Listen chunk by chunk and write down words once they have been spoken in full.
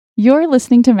You're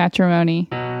listening to Matrimony.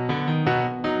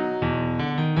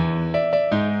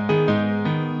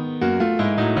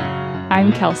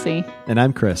 I'm Kelsey. And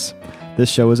I'm Chris.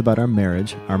 This show is about our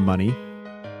marriage, our money,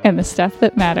 and the stuff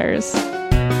that matters.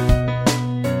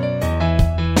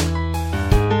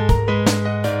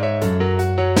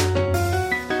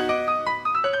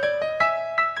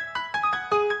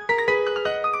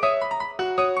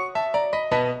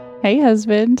 Hey,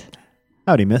 husband.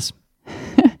 Howdy, miss.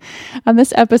 On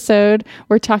this episode,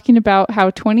 we're talking about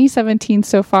how 2017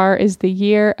 so far is the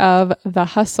year of the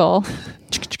hustle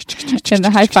in the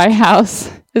hi-fi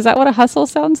house. Is that what a hustle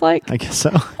sounds like? I guess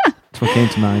so. That's what came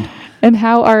to mind. And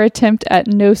how our attempt at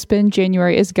No Spend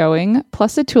January is going,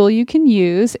 plus a tool you can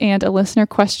use and a listener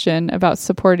question about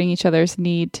supporting each other's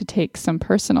need to take some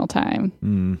personal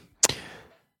time.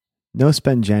 No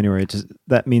Spend January,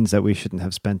 that means that we shouldn't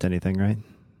have spent anything, right?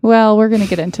 Well, we're going to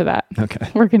get into that. Okay.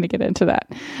 We're going to get into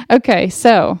that. Okay,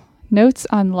 so notes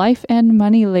on life and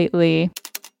money lately.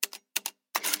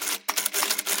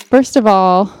 First of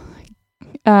all,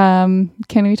 can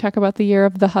we talk about the year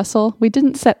of the hustle? We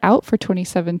didn't set out for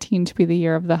 2017 to be the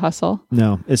year of the hustle.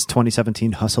 No. Is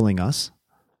 2017 hustling us?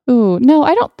 Ooh, no,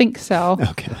 I don't think so.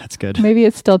 Okay, that's good. Maybe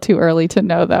it's still too early to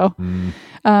know,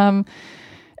 though.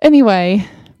 Anyway,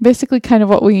 basically kind of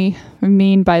what we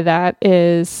mean by that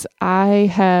is I've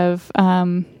had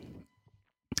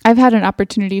an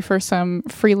opportunity for some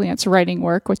freelance writing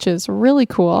work, which is really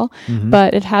cool,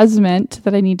 but it has meant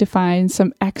that I need to find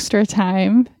some extra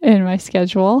time in my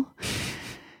schedule.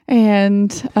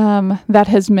 And that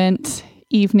has meant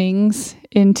evenings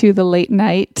into the late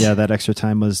night. Yeah, that extra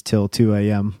time was till 2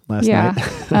 a.m. last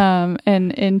night.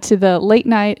 And into the late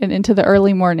night and into the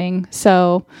early morning.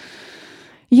 So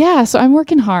so I'm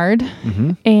working hard,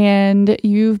 and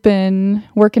you've been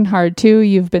working hard too.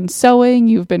 You've been sewing,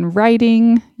 you've been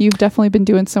writing, you've definitely been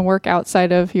doing some work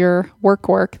outside of your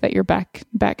work that you're back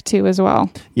to as well.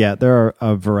 Yeah, there are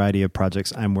a variety of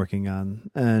projects I'm working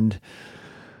on, and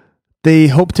they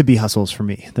hope to be hustles for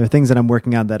me. There are things that I'm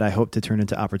working on that I hope to turn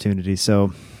into opportunities.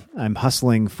 So I'm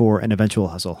hustling for an eventual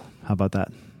hustle. How about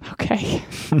that? Okay.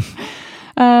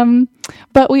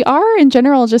 But we are in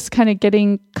general just kind of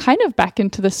getting back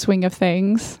into the swing of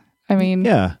things. I mean,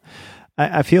 yeah,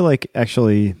 I feel like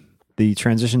actually the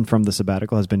transition from the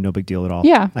sabbatical has been no big deal at all.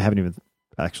 Yeah. I haven't even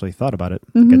actually thought about it.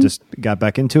 Like I just got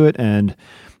back into it, and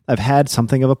I've had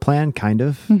something of a plan, kind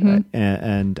of,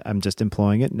 and I'm just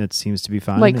employing it, and it seems to be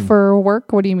fine. Like for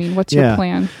work? What do you mean? What's your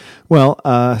plan? Well,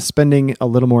 spending a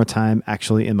little more time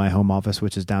actually in my home office,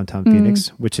 which is downtown Phoenix,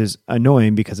 which is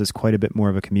annoying because it's quite a bit more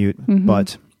of a commute.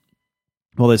 But,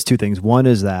 well, there's two things. One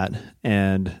is that,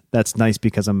 and that's nice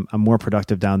because I'm more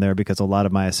productive down there because a lot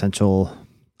of my essential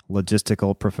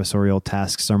logistical professorial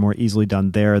tasks are more easily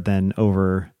done there than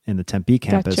over in the Tempe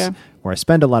campus, where I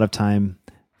spend a lot of time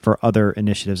for other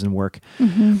initiatives and work.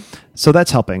 So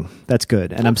that's helping. That's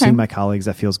good. And I'm seeing my colleagues.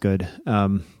 That feels good.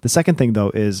 The second thing, though,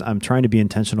 is I'm trying to be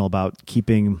intentional about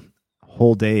keeping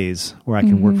whole days where I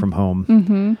can work from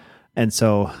home. And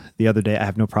so the other day, I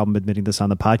have no problem admitting this on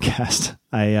the podcast.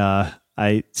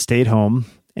 I stayed home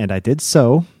and I did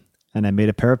sew, and I made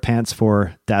a pair of pants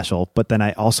for Dashel, but then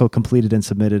I also completed and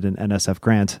submitted an NSF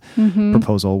grant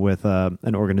proposal with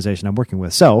an organization I'm working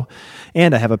with. So,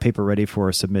 and I have a paper ready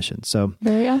for submission. So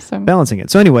very awesome. Balancing it.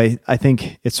 So anyway, I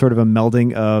think it's sort of a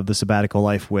melding of the sabbatical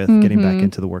life with getting back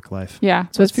into the work life. Yeah.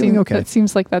 So it's feeling okay. It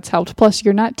seems like that's helped. Plus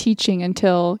you're not teaching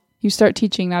until you start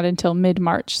teaching not until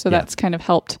mid-March. So that's kind of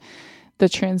helped the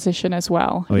transition as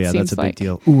well. Oh yeah, that's a big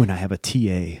deal. Ooh, and I have a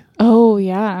TA. Oh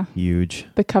yeah. Huge.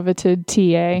 The coveted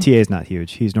TA. TA is not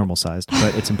huge. He's normal sized,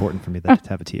 but it's important for me to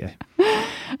have a TA.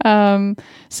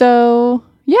 So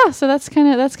that's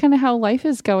kind of how life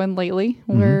is going lately.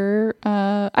 We're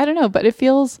I don't know, but it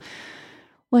feels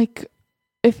like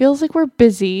we're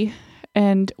busy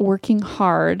and working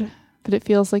hard, but it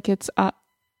feels like it's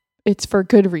for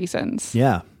good reasons.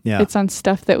 Yeah. It's on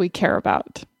stuff that we care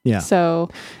about. Yeah.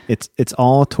 So it's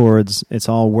all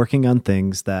working on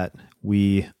things that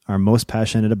we are most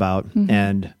passionate about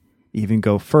and even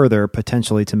go further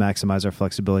potentially to maximize our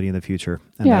flexibility in the future.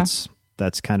 And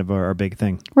that's kind of our big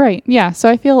thing. Right. Yeah. So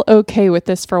I feel okay with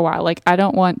this for a while. Like I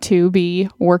don't want to be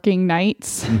working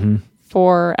nights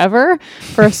forever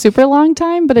for a super long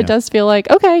time, but it does feel like,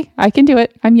 okay, I can do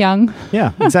it. I'm young.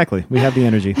 Yeah, exactly. We have the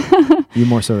energy. You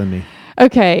more so than me.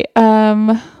 Okay,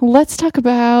 let's talk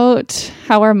about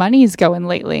how our money's going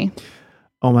lately.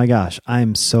 Oh my gosh,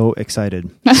 I'm so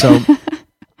excited. So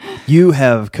You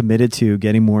have committed to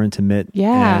getting more intimate.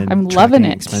 Yeah, and I'm loving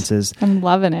it. Expenses. I'm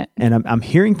loving it. And I'm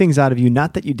hearing things out of you,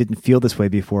 not that you didn't feel this way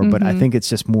before, but I think it's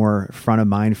just more front of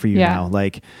mind for you now.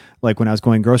 Like when I was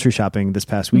going grocery shopping this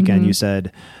past weekend, you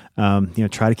said,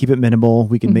 try to keep it minimal.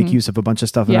 We can make use of a bunch of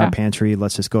stuff in our pantry.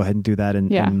 Let's just go ahead and do that.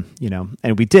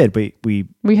 And we did. We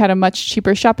had a much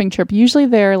cheaper shopping trip. Usually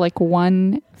they're like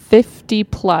 $150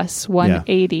 plus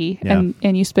 $180,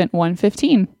 and you spent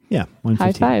 $115. Yeah, $115.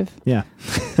 High five. Yeah,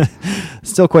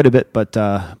 still quite a bit, but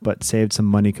saved some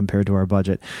money compared to our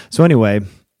budget. So anyway,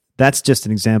 that's just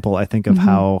an example, I think, of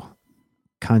how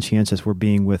conscientious we're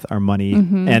being with our money.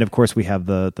 And of course we have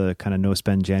the kind of no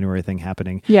spend January thing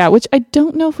happening. Yeah, which I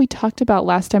don't know if we talked about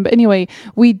last time, but anyway,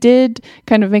 we did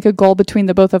kind of make a goal between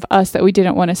the both of us that we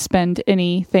didn't want to spend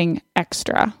anything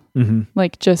extra.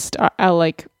 Like just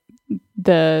like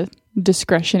the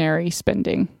discretionary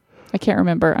spending. I can't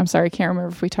remember. I'm sorry. I can't remember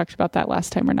if we talked about that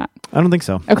last time or not. I don't think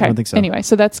so. Okay. I don't think so. Anyway,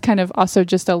 so that's kind of also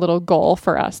just a little goal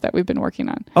for us that we've been working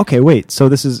on. Okay, wait. So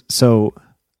this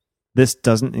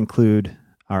doesn't include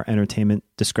our entertainment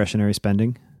discretionary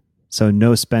spending. So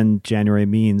no spend January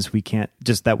means we can't,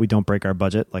 just that we don't break our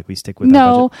budget, like we stick with our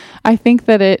budget. No, I think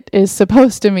that it is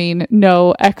supposed to mean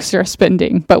no extra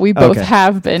spending, but we both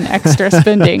have been extra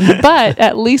spending. But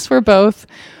at least we're both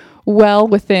well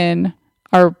within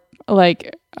our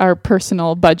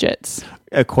personal budgets.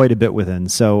 Quite a bit within.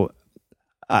 So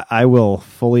I will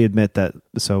fully admit that.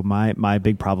 So my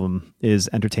big problem is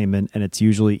entertainment, and it's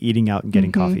usually eating out and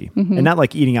getting coffee, and not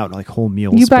like eating out like whole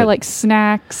meals. You buy like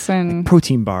snacks and like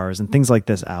protein bars and things like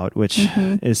this out, which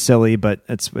is silly, but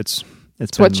it's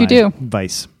what you do.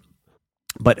 Vice,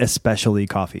 but especially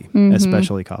coffee,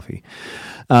 especially coffee.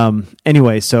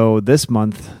 Anyway, so this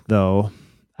month though,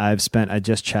 I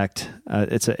just checked.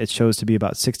 It shows to be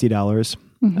about $60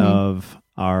 of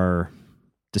our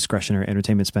discretionary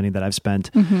entertainment spending that I've spent,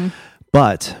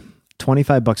 but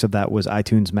 $25 of that was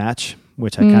iTunes Match,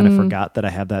 which I kind of forgot that I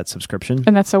have that subscription.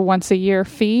 And that's a once a year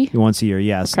fee? Once a year,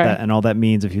 yes. Okay. And all that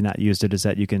means, if you've not used it, is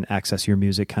that you can access your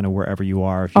music kind of wherever you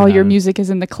are. All your music is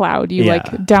in the cloud. You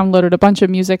downloaded a bunch of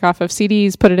music off of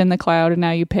CDs, put it in the cloud, and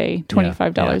now you pay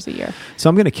 $25 a year. So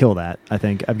I'm going to kill that, I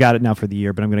think. I've got it now for the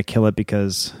year, but I'm going to kill it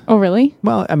because... Oh, really?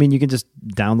 Well, I mean, you can just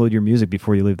download your music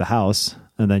before you leave the house,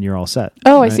 and then you're all set.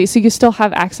 Oh, right? I see. So you still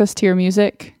have access to your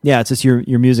music? Yeah, it's just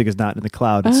your music is not in the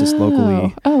cloud. It's just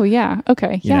locally. Oh, yeah.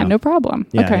 Okay. Yeah, no problem.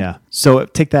 Yeah, okay. Yeah. So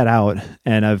take that out,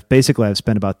 and I've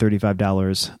spent about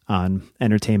 $35 on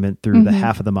entertainment through the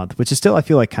half of the month, which is still, I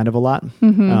feel like, kind of a lot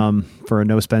for a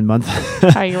no-spend month.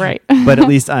 You're right. But at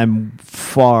least I'm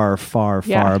far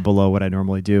below what I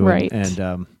normally do. Right.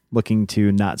 And looking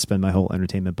to not spend my whole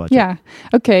entertainment budget. Yeah.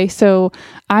 Okay. So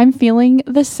I'm feeling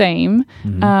the same.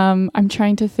 I'm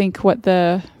trying to think what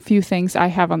the few things I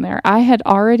have on there. I had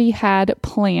already had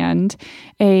planned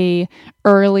a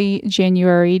early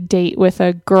January date with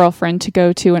a girlfriend to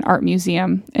go to an art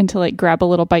museum and to like grab a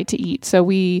little bite to eat. So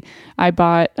I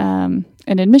bought an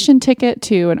admission ticket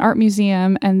to an art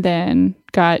museum and then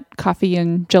got coffee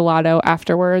and gelato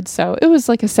afterwards. So it was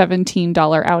like a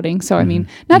 $17 outing. So I mean,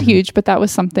 not huge, but that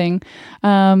was something.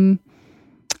 I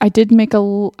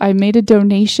made a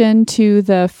donation to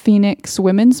the Phoenix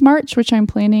Women's March, which I'm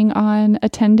planning on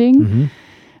attending.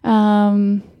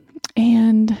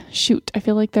 And shoot, I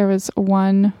feel like there was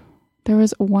one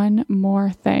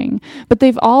more thing, but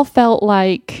they've all felt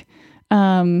like,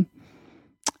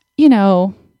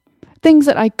 things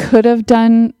that I could have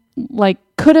done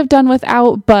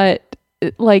without, but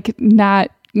like not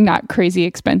crazy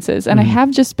expenses. And I have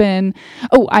just been,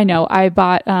 I know, I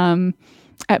bought,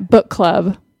 at book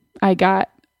club, I got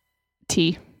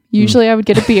tea. Usually I would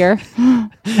get a beer.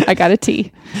 I got a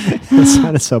tea. That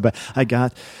sounded so bad. I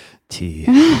got tea.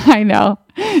 I know.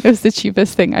 It was the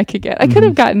cheapest thing I could get. I could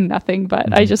have gotten nothing,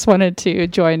 but I just wanted to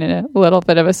join in a little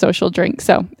bit of a social drink.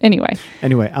 So anyway,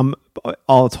 I'm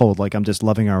all told, like, I'm just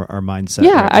loving our mindset.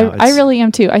 Yeah, right I really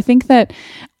am too. I think that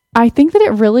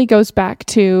it really goes back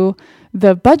to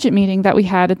the budget meeting that we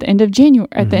had at the end of January,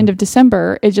 at the end of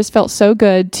December. It just felt so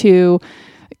good to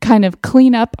kind of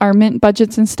clean up our Mint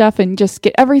budgets and stuff and just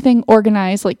get everything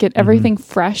organized, like get everything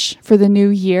fresh for the new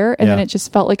year. And then it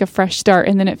just felt like a fresh start.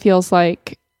 And then it feels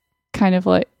like kind of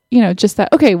like, just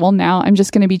that, okay, well now I'm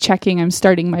just going to be checking, I'm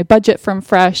starting my budget from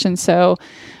fresh. And so,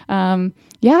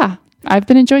 I've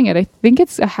been enjoying it. I think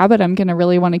it's a habit I'm going to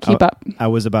really want to keep up. I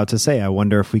was about to say, I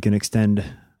wonder if we can extend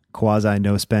quasi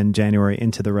no spend January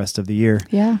into the rest of the year.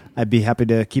 Yeah. I'd be happy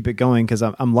to keep it going because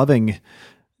I'm loving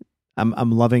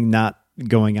not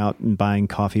going out and buying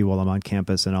coffee while I'm on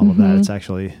campus and all of that. It's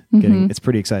actually it's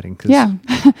pretty exciting. Yeah,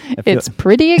 it's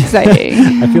pretty exciting.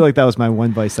 I feel like that was my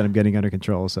one vice that I'm getting under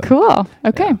control. So cool.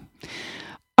 Okay.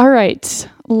 All right,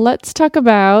 let's talk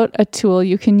about a tool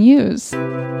you can use.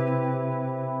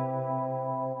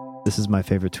 This is my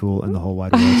favorite tool in the whole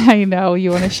wide world. I know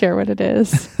you want to share what it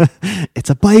is. It's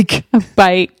a bike. A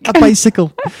bike. A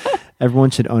bicycle. Everyone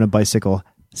should own a bicycle.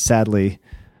 Sadly,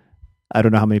 I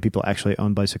don't know how many people actually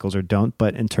own bicycles or don't,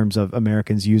 but in terms of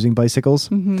Americans using bicycles,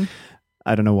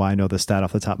 I don't know why I know the stat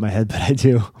off the top of my head, but I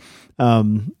do. I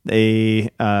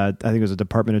think it was a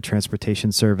Department of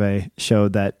Transportation survey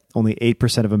showed that only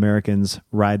 8% of Americans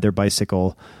ride their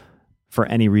bicycle for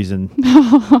any reason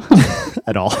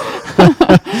at all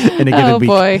in a given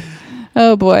week.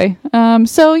 Oh boy.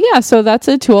 So that's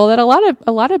a tool that a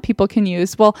lot of people can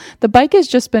use. Well, the bike has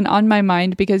just been on my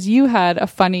mind because you had a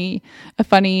funny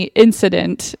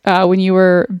incident when you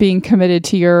were being committed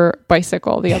to your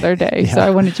bicycle the other day. Yeah. So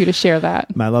I wanted you to share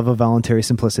that. My love of voluntary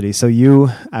simplicity. So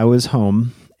I was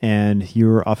home and you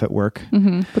were off at work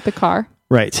with the car.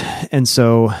 Right. And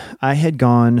so I had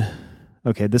gone,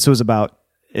 this was about,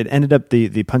 it ended up the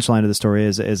punchline of the story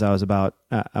is I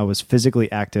was physically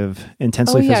active,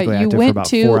 intensely physically active for about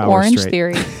 4 hours Orange straight.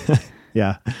 Theory.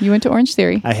 Yeah. You went to Orange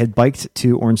Theory. I had biked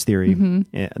to Orange Theory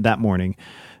that morning,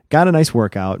 got a nice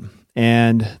workout.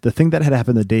 And the thing that had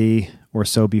happened the day or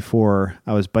so before,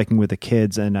 I was biking with the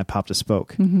kids and I popped a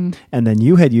spoke. And then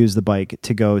you had used the bike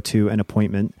to go to an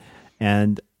appointment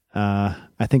and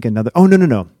I think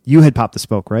no. You had popped the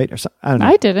spoke, right? Or I don't know.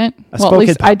 I didn't. Well, at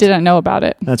least I didn't know about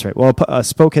it. That's right. Well, a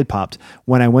spoke had popped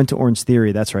when I went to Orange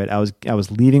Theory. That's right. I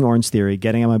was leaving Orange Theory,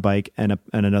 getting on my bike, and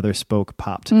another spoke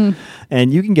popped. And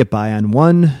you can get by on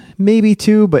one, maybe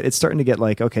two, but it's starting to get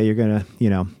like, okay, they're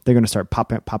gonna start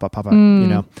pop up,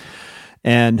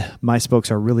 And my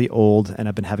spokes are really old, and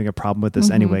I've been having a problem with this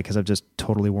anyway because I've just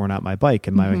totally worn out my bike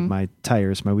and my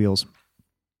tires, my wheels.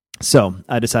 So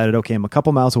I decided, okay, I'm a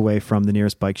couple miles away from the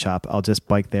nearest bike shop. I'll just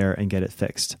bike there and get it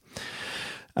fixed.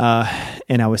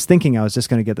 And I was thinking I was just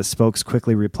going to get the spokes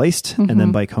quickly replaced and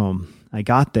then bike home. I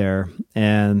got there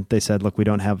and they said, look, we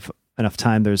don't have enough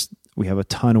time. We have a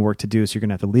ton of work to do, so you're going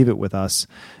to have to leave it with us.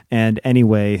 And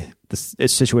anyway, the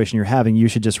situation you're having, you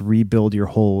should just rebuild your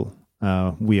whole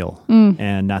wheel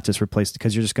and not just replace it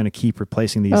because you're just going to keep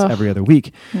replacing these every other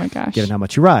week. Oh my gosh. Given how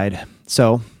much you ride.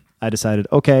 So I decided,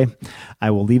 okay,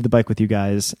 I will leave the bike with you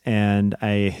guys. And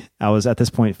I was at this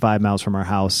point 5 miles from our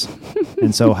house.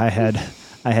 And so I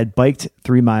had biked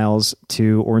 3 miles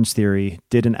to Orange Theory,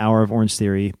 did an hour of Orange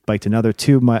Theory, biked another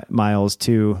 2 miles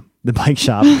to the bike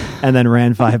shop, and then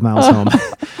ran 5 miles home.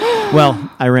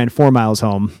 Well, I ran 4 miles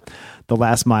home. The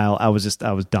last mile, I was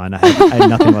done. I had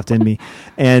nothing left in me.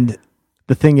 And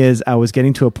the thing is, I was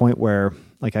getting to a point where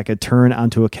like I could turn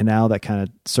onto a canal that kind of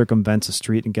circumvents a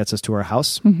street and gets us to our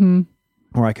house.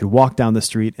 Or I could walk down the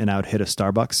street and I would hit a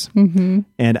Starbucks.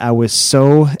 And I was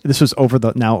this was over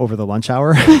the lunch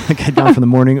hour. Like I'd gone from the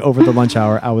morning over the lunch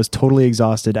hour. I was totally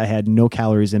exhausted. I had no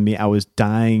calories in me. I was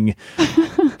dying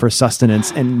for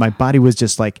sustenance. And my body was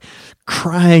just like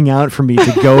crying out for me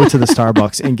to go to the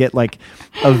Starbucks and get like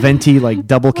a venti, like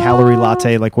double calorie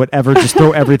latte, like whatever, just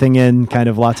throw everything in kind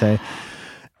of latte.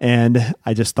 And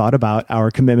I just thought about our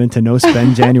commitment to no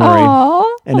spend January.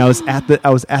 And I was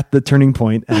at the turning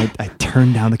point and I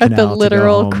turned down the canal. At the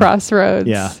literal crossroads.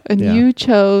 Yeah. And you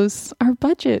chose our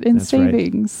budget and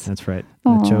savings. Right. That's right.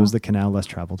 I chose the canal less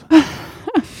traveled.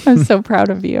 I'm so proud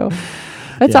of you.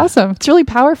 That's awesome. It's really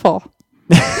powerful.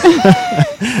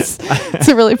 It's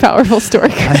a really powerful story.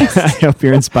 I hope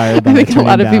you're inspired by I think a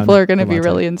lot of people are going to be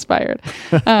really inspired.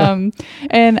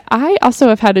 And I also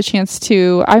have had a chance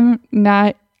to, I'm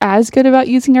not as good about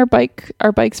using our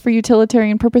bikes for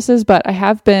utilitarian purposes, but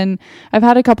I've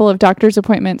had a couple of doctor's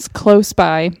appointments close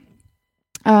by.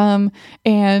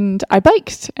 And I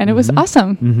biked and it was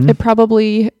awesome. It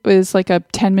probably was like a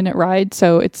 10-minute ride.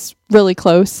 So it's really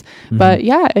close, but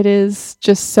yeah, it is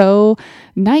just so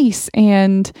nice.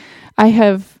 And I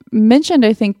have mentioned,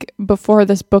 I think before,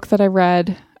 this book that I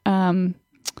read,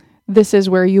 This Is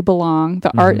Where You Belong,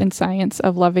 The Art and Science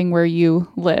of Loving Where You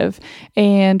Live.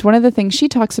 And one of the things she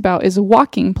talks about is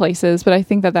walking places, but I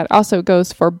think that also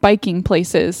goes for biking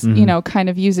places, kind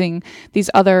of using these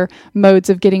other modes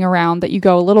of getting around that you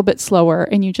go a little bit slower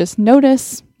and you just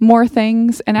notice more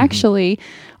things. And actually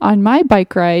on my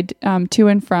bike ride to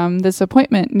and from this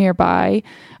appointment nearby,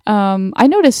 I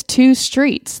noticed 2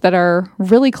 streets that are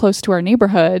really close to our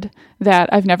neighborhood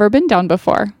that I've never been down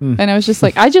before. And I was just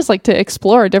like, I just like to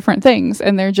explore different things,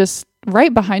 and they're just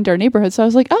right behind our neighborhood. So I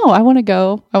was like, oh, I want to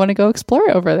go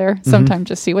explore over there sometime,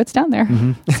 just see what's down there.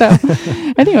 So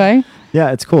anyway.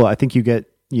 Yeah, it's cool. I think you get,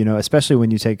 especially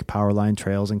when you take power line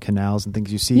trails and canals and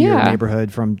things, you see your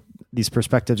neighborhood from these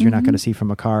perspectives you're not going to see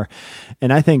from a car.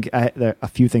 And I think there are a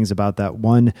few things about that.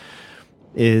 One,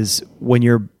 is when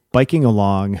you're biking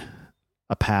along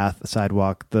a path, a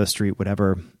sidewalk, the street,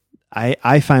 whatever,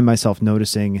 I find myself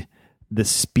noticing the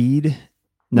speed,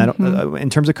 not in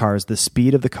terms of cars, the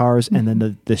speed of the cars, and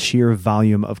then the sheer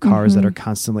volume of cars that are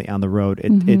constantly on the road.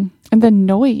 It and the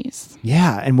noise.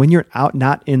 Yeah. And when you're out,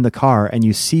 not in the car, and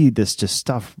you see this just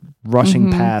stuff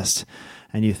rushing past,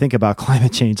 and you think about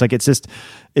climate change, like it's just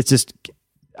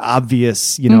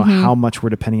obvious, how much we're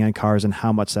depending on cars and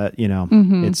how much that,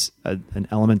 it's an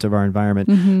element of our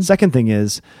environment. Second thing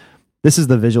is, this is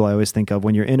the visual I always think of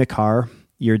when you're in a car.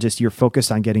 You're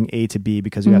focused on getting A to B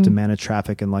because you have to manage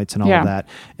traffic and lights and all of that.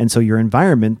 And so your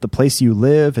environment, the place you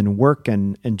live and work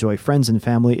and enjoy friends and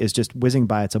family, is just whizzing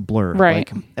by. It's a blur,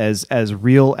 right? Like as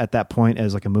real at that point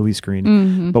as like a movie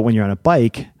screen. But when you're on a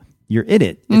bike, you're in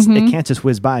it. It can't just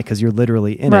whiz by because you're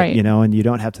literally in it, and you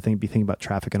don't have to be thinking about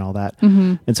traffic and all that.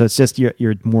 And so it's just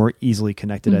you're more easily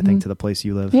connected, I think, to the place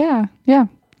you live. Yeah.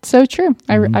 So true.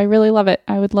 I really love it.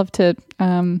 I would love to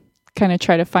kind of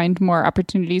try to find more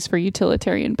opportunities for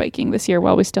utilitarian biking this year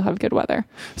while we still have good weather.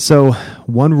 So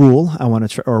one rule I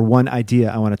want to or one idea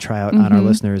I want to try out on our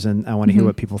listeners, and I want to hear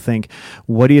what people think.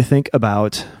 What do you think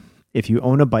about if you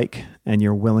own a bike and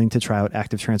you're willing to try out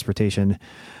active transportation,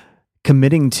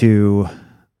 committing to,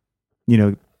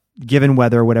 given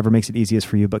weather, whatever makes it easiest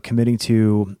for you, but committing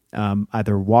to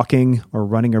either walking or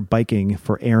running or biking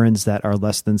for errands that are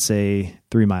less than, say,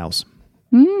 3 miles?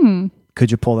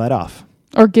 Could you pull that off?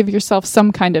 Or give yourself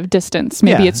some kind of distance.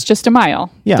 Maybe it's just a mile,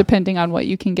 depending on what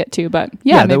you can get to. But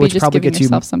maybe just giving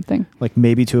yourself something. Like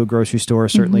maybe to a grocery store,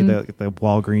 certainly the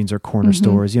Walgreens or corner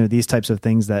stores, these types of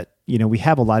things that, we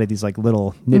have a lot of these like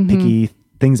little nitpicky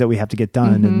things that we have to get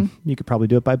done. And you could probably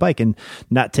do it by bike and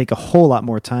not take a whole lot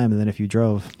more time than if you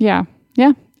drove. Yeah.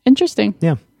 Interesting.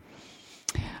 Yeah.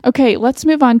 Okay, let's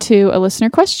move on to a listener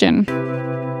question.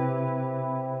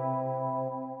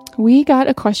 We got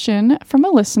a question from a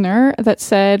listener that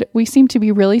said, we seem to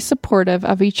be really supportive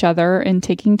of each other in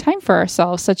taking time for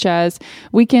ourselves, such as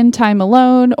weekend time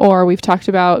alone, or we've talked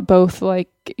about both like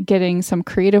getting some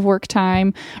creative work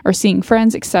time or seeing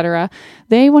friends, etc.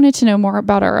 They wanted to know more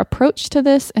about our approach to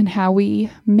this and how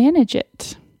we manage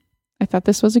it. I thought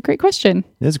this was a great question.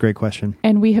 It is a great question.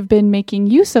 And we have been making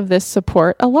use of this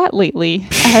support a lot lately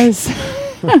as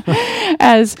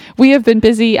we have been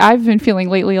busy. I've been feeling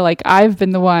lately like I've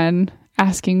been the one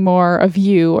asking more of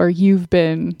you, or you've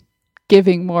been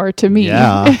giving more to me.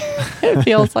 Yeah. It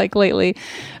feels like lately.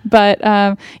 But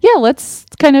let's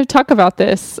kind of talk about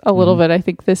this a little bit. I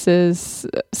think this is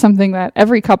something that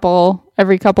every couple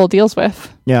deals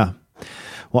with. Yeah.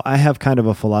 Well, I have kind of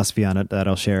a philosophy on it that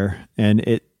I'll share, and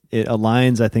it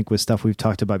aligns, I think, with stuff we've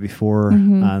talked about before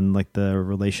on like the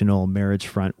relational marriage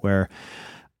front, where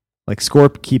like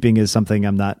scorekeeping is something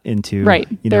I'm not into. Right.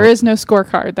 There is no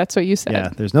scorecard. That's what you said. Yeah.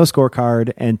 There's no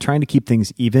scorecard, and trying to keep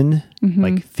things even,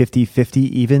 like 50-50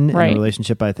 even in a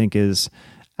relationship, I think is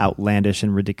outlandish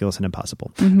and ridiculous and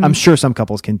impossible. I'm sure some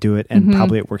couples can do it, and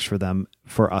probably it works for them.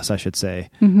 For us, I should say.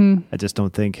 I just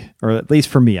don't think, or at least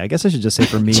for me, I guess I should just say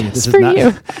for me, this is not you.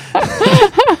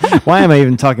 Why am I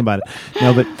even talking about it?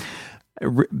 No, but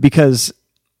because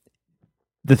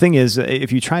the thing is,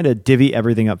 if you try to divvy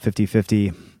everything up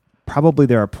 50-50, probably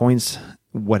there are points,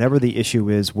 whatever the issue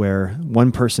is, where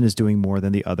one person is doing more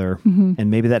than the other.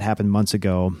 And maybe that happened months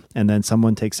ago, and then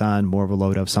someone takes on more of a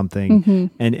load of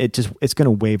something, and it's going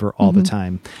to waver all the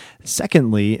time.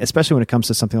 Secondly, especially when it comes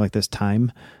to something like this,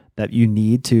 time that you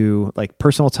need to, like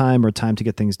personal time or time to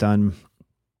get things done,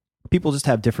 people just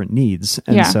have different needs.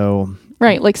 And so...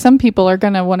 Right. Like some people are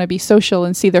going to want to be social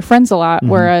and see their friends a lot,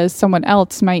 whereas someone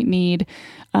else might need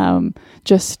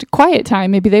just quiet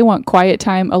time. Maybe they want quiet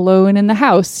time alone in the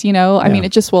house, I mean,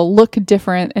 it just will look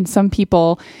different, and some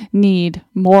people need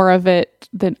more of it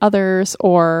than others,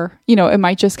 or, it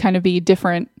might just kind of be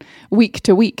different week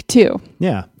to week too.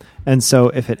 Yeah. And so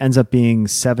if it ends up being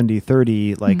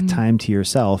 70-30, like time to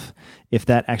yourself, if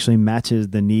that actually matches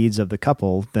the needs of the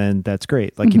couple, then that's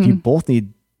great. Like if you both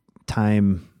need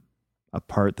time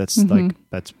apart that's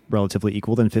that's relatively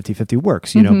equal, then 50-50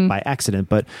 works, by accident.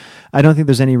 But I don't think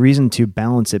there's any reason to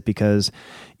balance it, because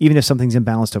even if something's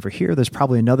imbalanced over here, there's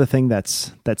probably another thing that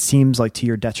seems like to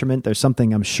your detriment. There's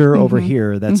something I'm sure over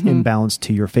here that's imbalanced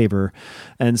to your favor.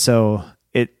 And so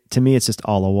to me, it's just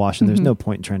all a wash, and there's no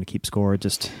point in trying to keep score.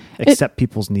 Just accept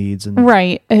people's needs. And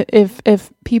right.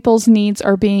 If people's needs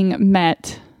are being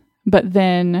met, but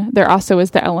then there also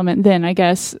is the element, then I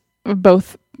guess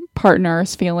both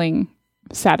partners feeling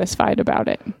satisfied about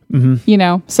it,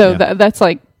 so that's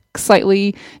like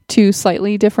two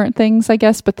slightly different things, I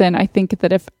guess. But then I think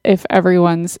that if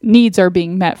everyone's needs are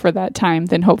being met for that time,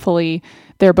 then hopefully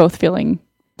they're both feeling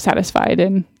satisfied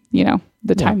and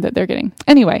the time that they're getting.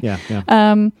 Anyway.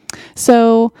 Yeah.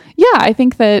 So yeah, I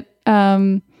think that,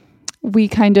 we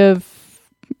kind of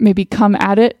maybe come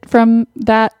at it from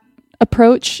that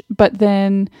approach, but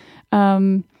then,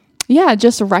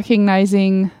 just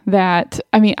recognizing that,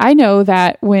 I know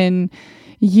that when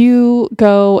you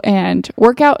go and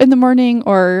work out in the morning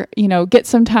or, get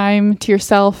some time to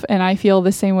yourself, and I feel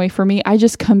the same way for me, I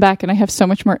just come back and I have so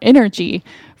much more energy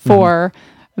for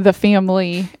the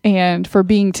family and for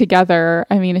being together.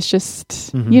 It's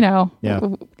just,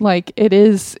 like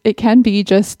it can be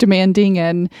just demanding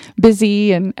and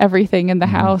busy and everything in the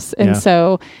house. And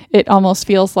so it almost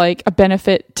feels like a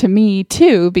benefit to me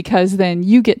too, because then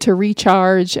you get to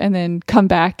recharge and then come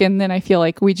back. And then I feel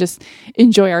like we just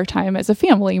enjoy our time as a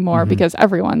family more because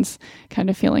everyone's kind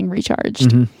of feeling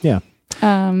recharged. Yeah.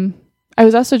 I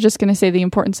was also just going to say the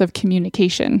importance of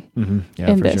communication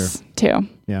in this too.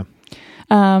 Yeah.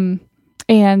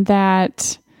 And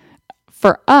that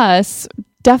for us,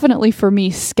 definitely for me,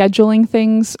 scheduling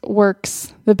things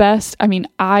works the best.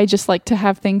 I just like to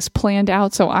have things planned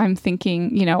out. So I'm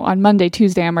thinking, on Monday,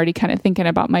 Tuesday, I'm already kind of thinking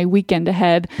about my weekend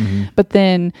ahead, but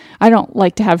then I don't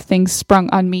like to have things sprung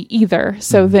on me either.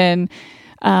 So then,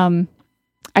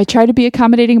 I try to be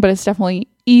accommodating, but it's definitely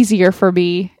easier for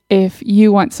me if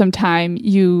you want some time,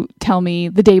 you tell me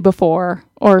the day before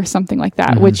or something like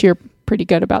that, which you're pretty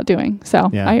good about doing. So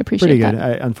I appreciate that. Pretty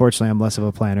good. Unfortunately, I'm less of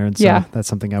a planner, and so that's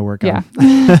something I work on.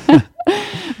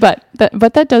 But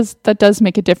that does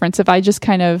make a difference. If I just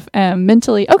kind of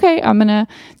mentally, okay, I'm gonna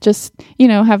just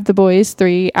have the boys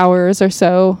 3 hours or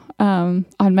so on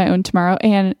my own tomorrow,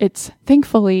 and it's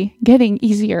thankfully getting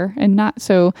easier and not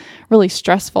so really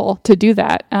stressful to do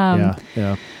that.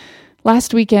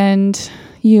 Last weekend,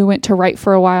 you went to write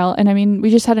for a while, and we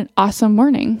just had an awesome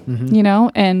morning,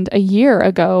 and a year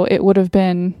ago it would have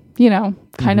been,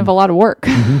 kind of a lot of work.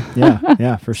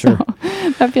 Yeah, for sure.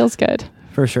 So, that feels good.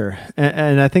 For sure.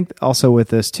 And I think also with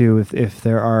this too, if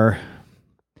there are,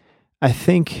 I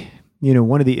think,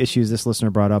 one of the issues this listener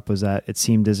brought up was that it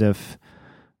seemed as if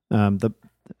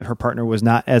her partner was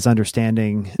not as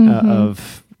understanding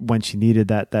of when she needed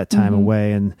that time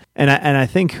away. And I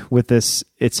think with this,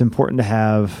 it's important to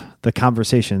have the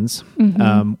conversations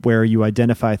where you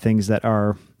identify things that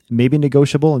are maybe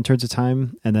negotiable in terms of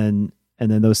time, and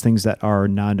then those things that are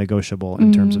non-negotiable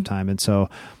in terms of time. And so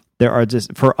there are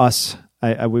just, for us,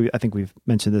 I think we've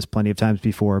mentioned this plenty of times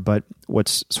before, but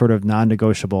what's sort of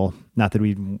non-negotiable, not that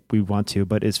we want to,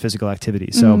 but is physical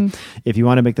activity. So if you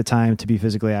want to make the time to be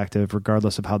physically active,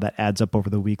 regardless of how that adds up over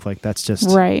the week, like that's just,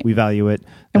 we value it.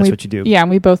 That's what you do. Yeah. And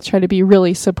we both try to be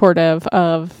really supportive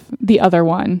of the other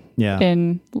one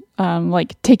in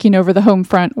like taking over the home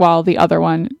front while the other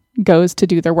one goes to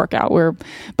do their workout. We're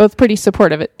both pretty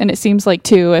supportive. And it seems like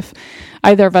too, if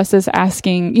either of us is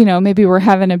asking, maybe we're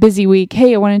having a busy week,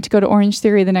 hey, I wanted to go to Orange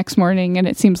Theory the next morning, and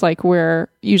it seems like we're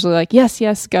usually like,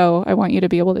 yes, go. I want you to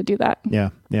be able to do that. Yeah.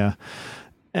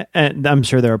 And I'm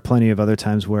sure there are plenty of other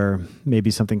times where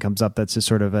maybe something comes up that's just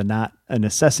sort of not a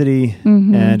necessity.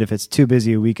 And if it's too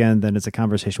busy a weekend, then it's a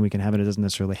conversation we can have, and it doesn't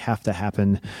necessarily have to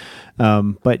happen.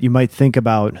 But you might think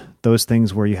about those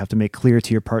things where you have to make clear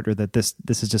to your partner that this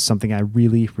is just something I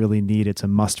really, really need. It's a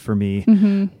must for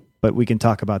me. But we can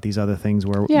talk about these other things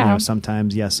where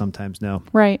sometimes yes, sometimes no.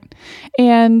 Right.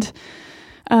 And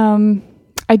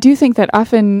I do think that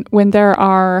often when there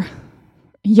are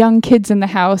young kids in the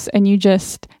house and you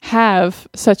just have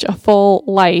such a full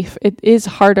life, it is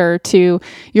harder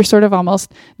you're sort of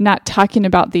almost not talking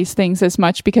about these things as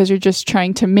much because you're just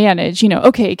trying to manage,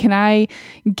 okay, can I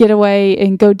get away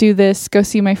and go do this, go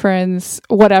see my friends,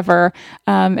 whatever.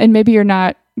 And maybe you're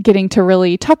not getting to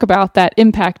really talk about that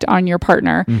impact on your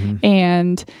partner.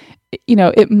 And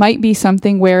it might be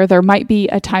something where there might be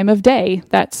a time of day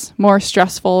that's more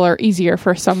stressful or easier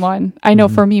for someone. I know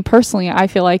for me personally, I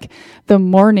feel like the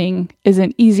morning is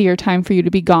an easier time for you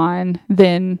to be gone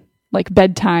than like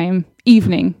bedtime,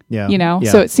 evening,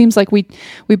 So it seems like we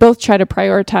both try to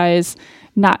prioritize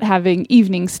not having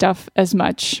evening stuff as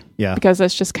much because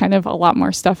that's just kind of a lot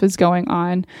more stuff is going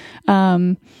on.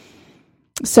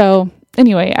 So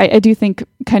anyway, I do think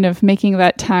kind of making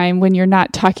that time when you're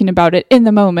not talking about it in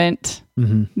the moment,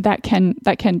 that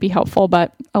can be helpful,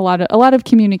 but a lot of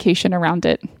communication around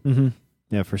it.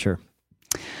 Yeah, for sure.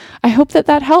 I hope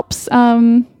that helps.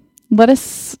 Let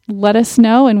us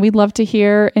know, and we'd love to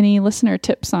hear any listener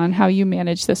tips on how you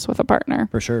manage this with a partner.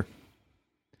 For sure.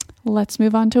 Let's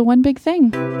move on to one big thing.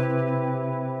 Do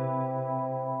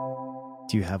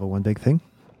you have a one big thing?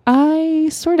 I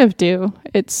sort of do.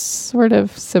 It's sort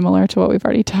of similar to what we've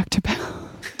already talked about.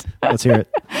 Let's hear it.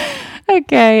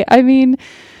 Okay. I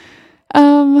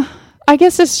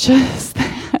guess it's just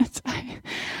that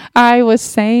I was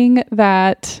saying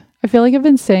that I feel like I've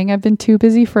been saying I've been too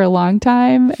busy for a long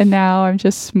time, and now I'm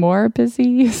just more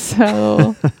busy.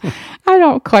 So I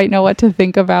don't quite know what to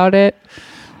think about it.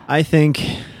 I think.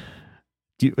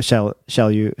 Shall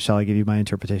I give you my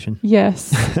interpretation?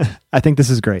 Yes. I think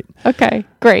this is great. Okay,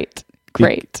 great.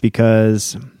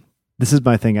 Because this is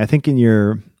my thing. I think in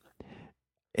your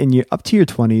up to your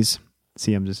 20s.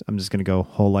 See, I'm just going to go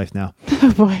whole life now.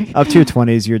 Oh boy. Up to your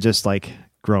 20s, you're just like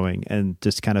growing and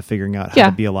just kind of figuring out how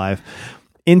to be alive.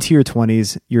 Into your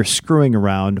 20s, you're screwing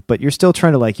around, but you're still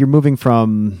trying to you're moving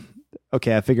from,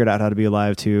 okay, I figured out how to be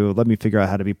alive to let me figure out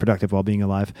how to be productive while being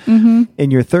alive. Mm-hmm. In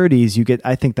your 30s,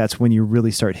 I think that's when you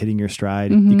really start hitting your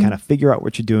stride. Mm-hmm. You kind of figure out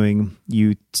what you're doing.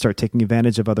 You start taking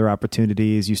advantage of other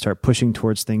opportunities. You start pushing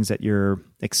towards things that you're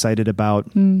excited about.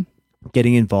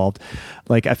 Getting involved.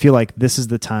 I feel like this is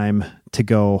the time to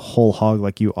go whole hog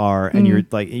like you are, and you're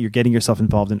getting yourself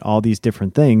involved in all these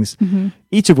different things,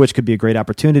 each of which could be a great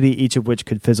opportunity, each of which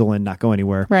could fizzle and not go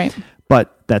anywhere. Right.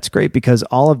 But that's great because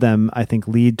all of them, I think,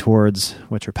 lead towards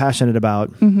what you're passionate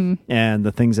about and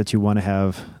the things that you want to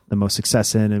have the most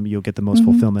success in and you'll get the most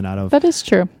fulfillment out of. That is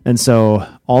true. And so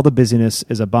all the busyness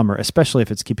is a bummer, especially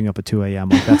if it's keeping up at 2 a.m.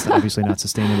 That's obviously not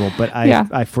sustainable. But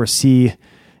I foresee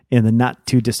in the not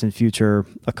too distant future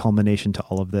a culmination to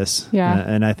all of this. Yeah.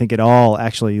 And I think it all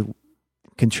actually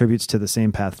contributes to the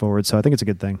same path forward. So I think it's a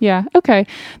good thing. Yeah. Okay.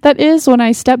 That is when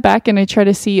I step back and I try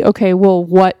to see, okay, well,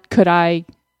 what could I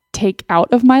take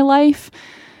out of my life?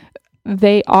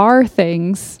 They are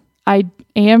things. I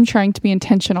am trying to be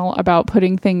intentional about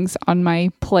putting things on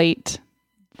my plate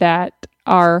that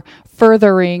are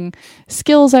furthering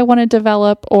skills I want to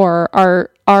develop or are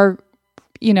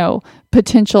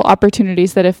potential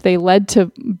opportunities that if they led to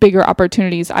bigger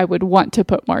opportunities, I would want to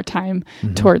put more time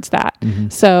towards that.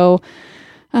 So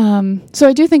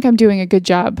I do think I'm doing a good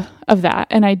job of that.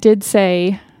 And I did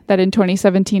say that in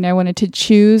 2017, I wanted to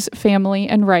choose family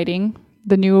and writing.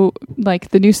 The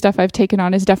new stuff I've taken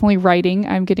on is definitely writing.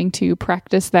 I'm getting to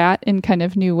practice that in kind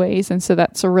of new ways. And so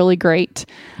that's a really great.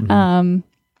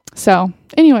 So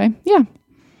anyway, yeah.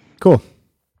 Cool.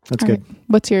 That's good. Right.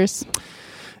 What's yours?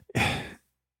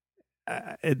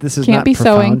 This is can't not be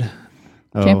profound.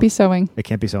 sewing. Can't be sewing. It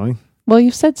can't be sewing. Well,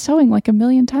 you've said sewing like a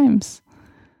million times.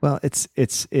 Well, it's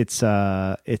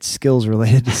skills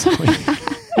related to sewing.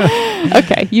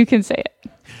 Okay, you can say it.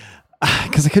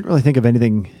 Because I couldn't really think of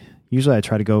anything. Usually I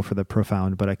try to go for the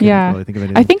profound, but I couldn't really think of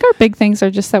anything. I think our big things are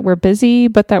just that we're busy,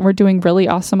 but that we're doing really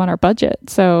awesome on our budget.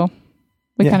 So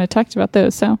we kind of talked about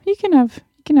those. So you can have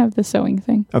the sewing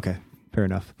thing. Okay, fair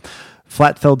enough.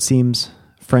 Flat felled seams,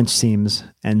 French seams,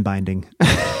 and binding.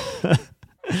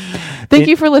 Thank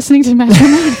you for listening to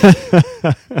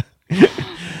Mastermind.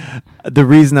 The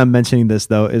reason I'm mentioning this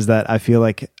though is that I feel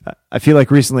like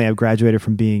recently I've graduated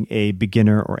from being a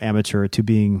beginner or amateur to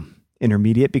being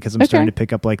intermediate because I'm starting to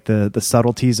pick up the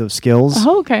subtleties of skills.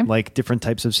 Oh, okay. Like different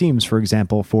types of seams, for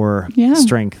example, for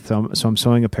strength. So I'm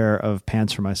sewing a pair of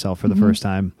pants for myself for the first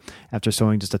time after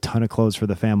sewing just a ton of clothes for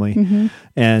the family.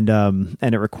 And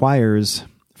it requires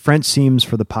French seams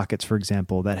for the pockets, for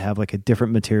example, that have like a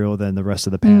different material than the rest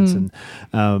of the pants.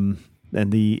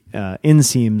 And the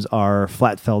inseams are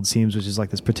flat felled seams, which is like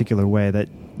this particular way that,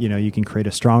 you can create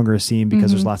a stronger seam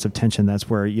because there's lots of tension. That's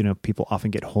where, people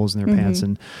often get holes in their pants.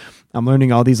 And I'm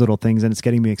learning all these little things and it's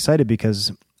getting me excited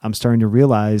because I'm starting to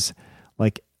realize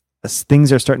like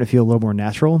things are starting to feel a little more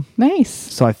natural. Nice.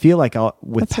 So I feel like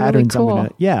with That's patterns, really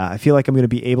cool. I feel like I'm going to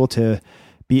be able to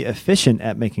be efficient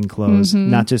at making clothes,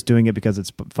 not just doing it because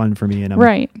it's fun for me. And I'm,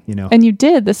 right. And you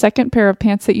did. The second pair of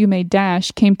pants that you made,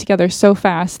 Dash, came together so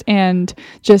fast and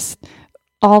just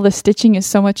all the stitching is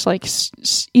so much like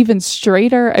even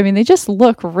straighter. I mean, they just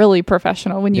look really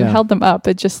professional. When you held them up,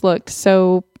 it just looked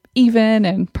so even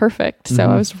and perfect. So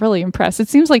I was really impressed. It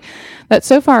seems like that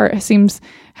so far. It seems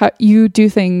how you do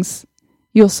things,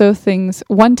 you'll sew things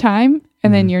one time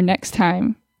and then your next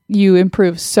time you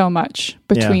improve so much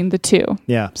between the two.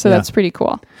 Yeah. So that's pretty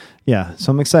cool. Yeah.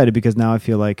 So I'm excited because now I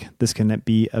feel like this can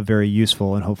be a very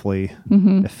useful and hopefully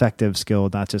effective skill,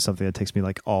 not just something that takes me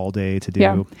like all day to do.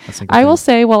 Yeah. I will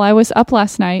say, while I was up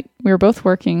last night, we were both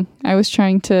working. I was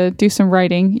trying to do some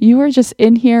writing. You were just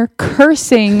in here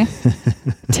cursing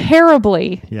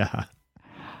terribly. Yeah.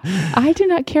 I do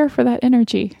not care for that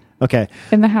energy. Okay.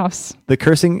 In the house. The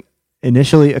cursing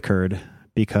initially occurred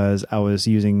because I was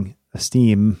using a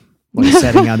steam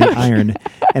setting on the iron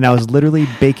and I was literally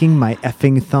baking my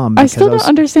effing thumb. I still don't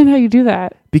understand how you do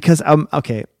that. Because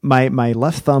my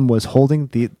left thumb was holding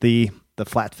the the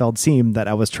flat felled seam that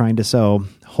I was trying to sew,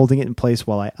 holding it in place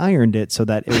while I ironed it so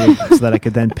that so that I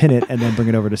could then pin it and then bring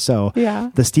it over to sew.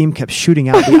 Yeah. The steam kept shooting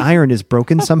out. The iron is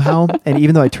broken somehow. And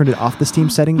even though I turned it off the steam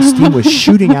setting, steam was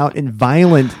shooting out in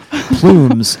violent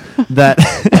plumes that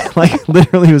like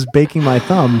literally was baking my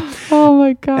thumb. Oh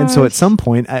my God. And so at some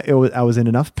point I was in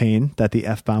enough pain that the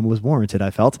F-bomb was warranted,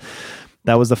 I felt.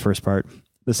 That was the first part.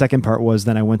 The second part was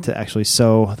then I went to actually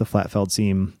sew the flat felled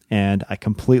seam, and I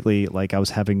completely, I was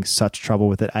having such trouble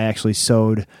with it. I actually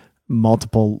sewed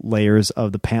multiple layers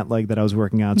of the pant leg that I was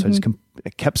working on. So I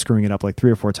kept screwing it up like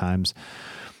 3 or 4 times.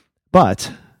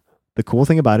 But the cool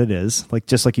thing about it is,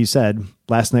 just like you said,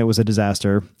 last night was a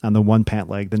disaster on the one pant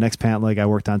leg. The next pant leg I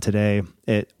worked on today,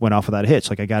 it went off without a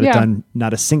hitch. I got it done,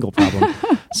 not a single problem.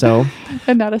 So,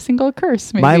 and not a single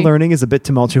curse, maybe. My learning is a bit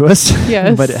tumultuous,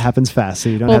 yes, but it happens fast. So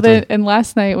you don't have to. And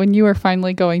last night when you were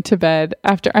finally going to bed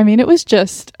it was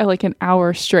just like an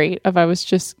hour straight of I was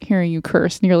just hearing you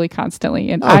curse nearly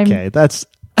constantly. And it was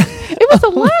a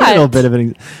lot. A little bit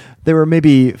of there were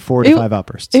maybe 4 to 5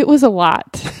 outbursts. It was a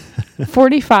lot.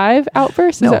 45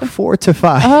 outbursts? No, 4 to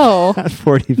 5. Oh. Not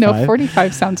 45. No,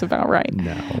 45 sounds about right.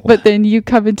 No. But then you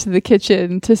come into the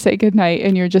kitchen to say goodnight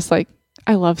and you're just like,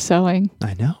 I love sewing.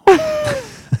 I know.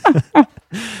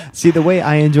 See, the way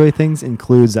I enjoy things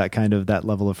includes that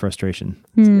level of frustration.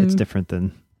 It's different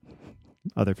than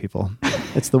other people.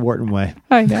 It's the Wharton way.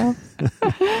 I know.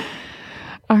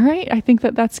 All right. I think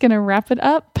that's going to wrap it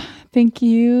up. Thank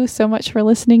you so much for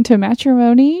listening to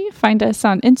Matrimony. Find us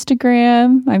on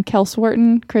Instagram. I'm Kels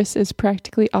Wharton. Chris is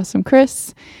Practically Awesome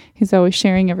Chris. He's always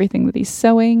sharing everything that he's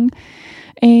sewing.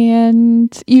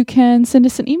 And you can send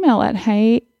us an email at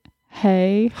Hi.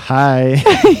 You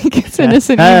can send us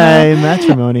an email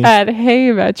matrimony at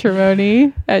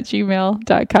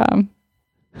heymatrimony@gmail.com.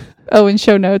 Oh, and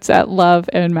show notes at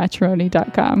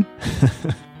loveandmatrimony.com.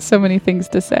 So many things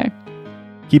to say.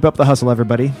 Keep up the hustle,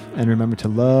 everybody. And remember to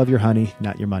love your honey,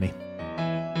 not your money.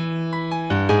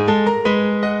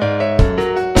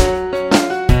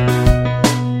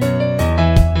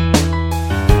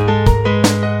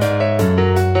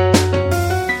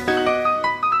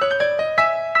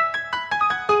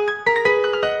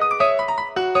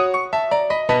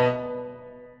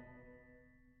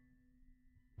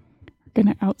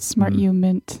 Gonna outsmart you,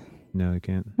 Mint. No, you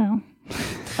can't. No.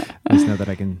 I just know that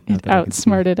I can. It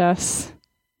outsmarted us.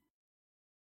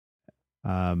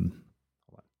 An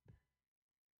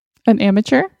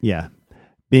amateur? Yeah.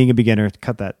 Being a beginner,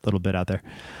 cut that little bit out there.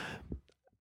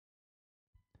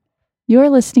 You're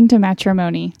listening to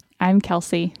Matrimony. I'm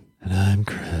Kelsey. And I'm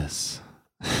Chris.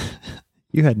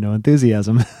 You had no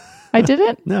enthusiasm. I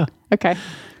didn't? No. Okay.